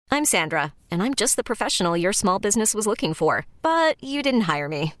I'm Sandra, and I'm just the professional your small business was looking for. But you didn't hire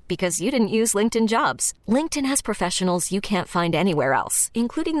me because you didn't use LinkedIn Jobs. LinkedIn has professionals you can't find anywhere else,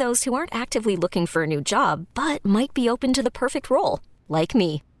 including those who aren't actively looking for a new job, but might be open to the perfect role, like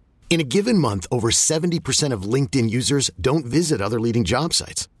me. In a given month, over 70% of LinkedIn users don't visit other leading job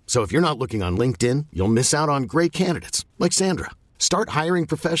sites. So if you're not looking on LinkedIn, you'll miss out on great candidates like Sandra. Start hiring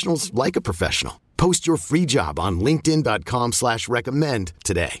professionals like a professional. Post your free job on linkedin.com/recommend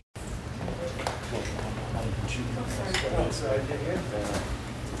today. Oh,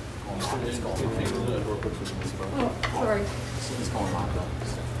 sorry. It's going on though.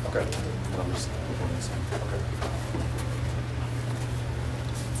 Okay.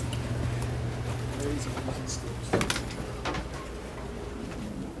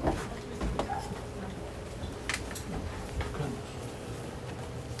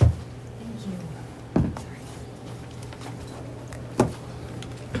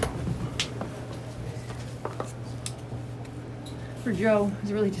 For Joe,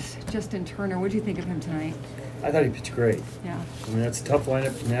 who's really just Justin Turner, what do you think of him tonight? I thought he pitched great. Yeah. I mean, that's a tough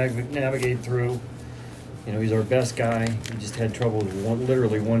lineup to navigate through. You know, he's our best guy. He just had trouble with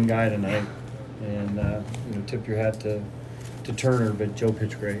literally one guy tonight. And, tip your hat to Turner, but Joe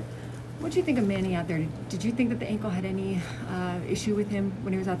pitched great. What do you think of Manny out there? Did you think that the ankle had any issue with him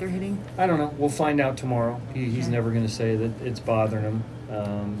when he was out there hitting? I don't know. We'll find out tomorrow. He's never going to say that it's bothering him.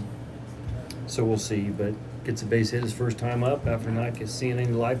 So we'll see. But gets a base hit his first time up after not seeing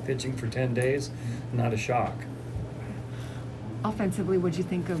any live pitching for 10 days. Not a shock. Offensively, what did you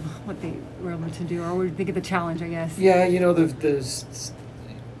think of what they were able to do, or what did you think of the challenge, I guess? Yeah, the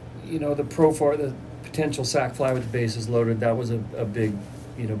potential sac fly with the bases loaded, that was a big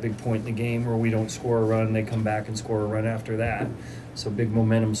point in the game where we don't score a run, they come back and score a run after that. So big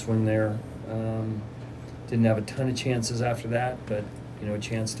momentum swing there. Didn't have a ton of chances after that, but a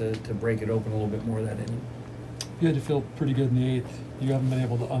chance to break it open a little bit more that inning. You had to feel pretty good in the eighth. You haven't been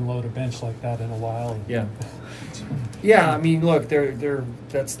able to unload a bench like that in a while. Yeah. Yeah, I mean, look,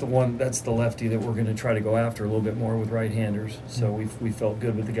 that's the lefty that we're going to try to go after a little bit more with right-handers. So we felt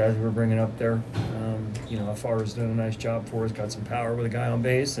good with the guys we were bringing up there. Afar's done a nice job for us, got some power with a guy on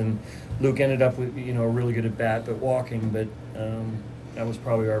base, and Luke ended up with a really good at bat, but walking. But that was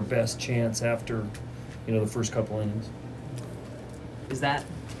probably our best chance after the first couple innings. Is that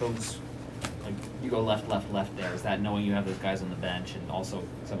those, like, you go left there, is that knowing you have those guys on the bench and also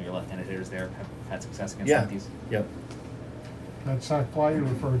some of your left-handed hitters there have had success against lefties? Yep. That sac fly you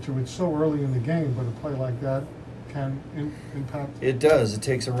referred to, it's so early in the game, but a play like that can impact. It does. It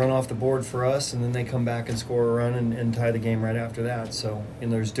takes a run off the board for us, and then they come back and score a run and tie the game right after that. So,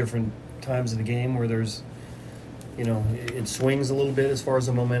 there's different times of the game where there's, it swings a little bit as far as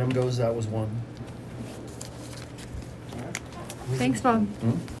the momentum goes. That was one. Thanks, Bob.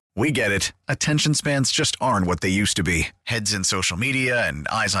 We get it. Attention spans just aren't what they used to be. Heads in social media and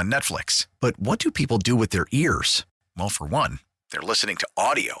eyes on Netflix. But what do people do with their ears? Well, for one, they're listening to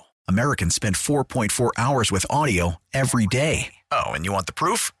audio. Americans spend 4.4 hours with audio every day. Oh, and you want the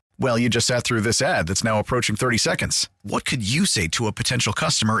proof? Well, you just sat through this ad that's now approaching 30 seconds. What could you say to a potential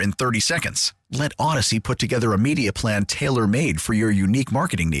customer in 30 seconds? Let Odyssey put together a media plan tailor-made for your unique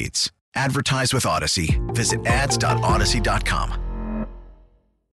marketing needs. Advertise with Odyssey. Visit ads.odyssey.com.